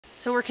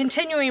So we're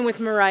continuing with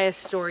Mariah's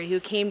story, who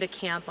came to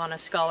camp on a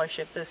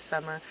scholarship this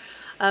summer.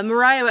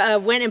 Mariah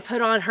went and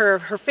put on her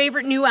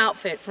favorite new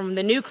outfit from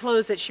the new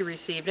clothes that she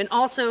received, and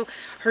also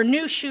her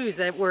new shoes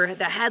that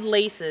had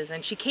laces.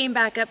 And she came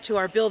back up to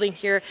our building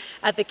here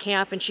at the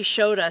camp, and she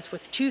showed us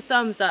with 2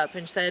 thumbs up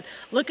and said,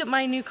 "Look at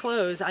my new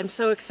clothes. I'm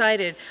so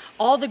excited.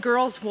 All the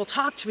girls will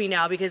talk to me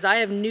now because I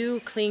have new,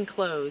 clean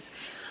clothes."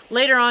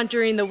 Later on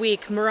during the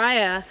week,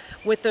 Mariah,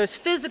 with those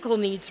physical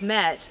needs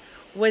met,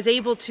 was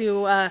able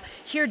to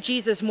hear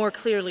Jesus more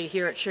clearly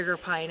here at Sugar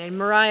Pine, and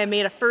Mariah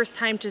made a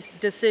first-time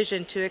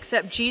decision to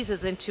accept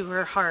Jesus into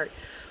her heart.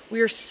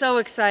 We are so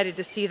excited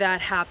to see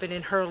that happen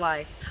in her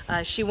life.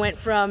 She went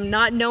from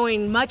not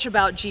knowing much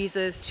about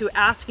Jesus to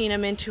asking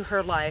him into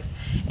her life,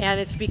 and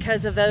it's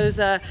because of those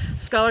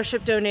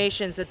scholarship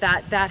donations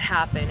that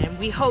happened. And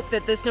we hope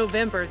that this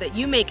November that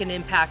you make an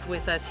impact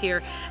with us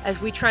here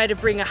as we try to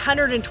bring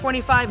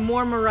 125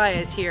 more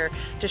Mariahs here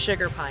to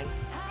Sugar Pine.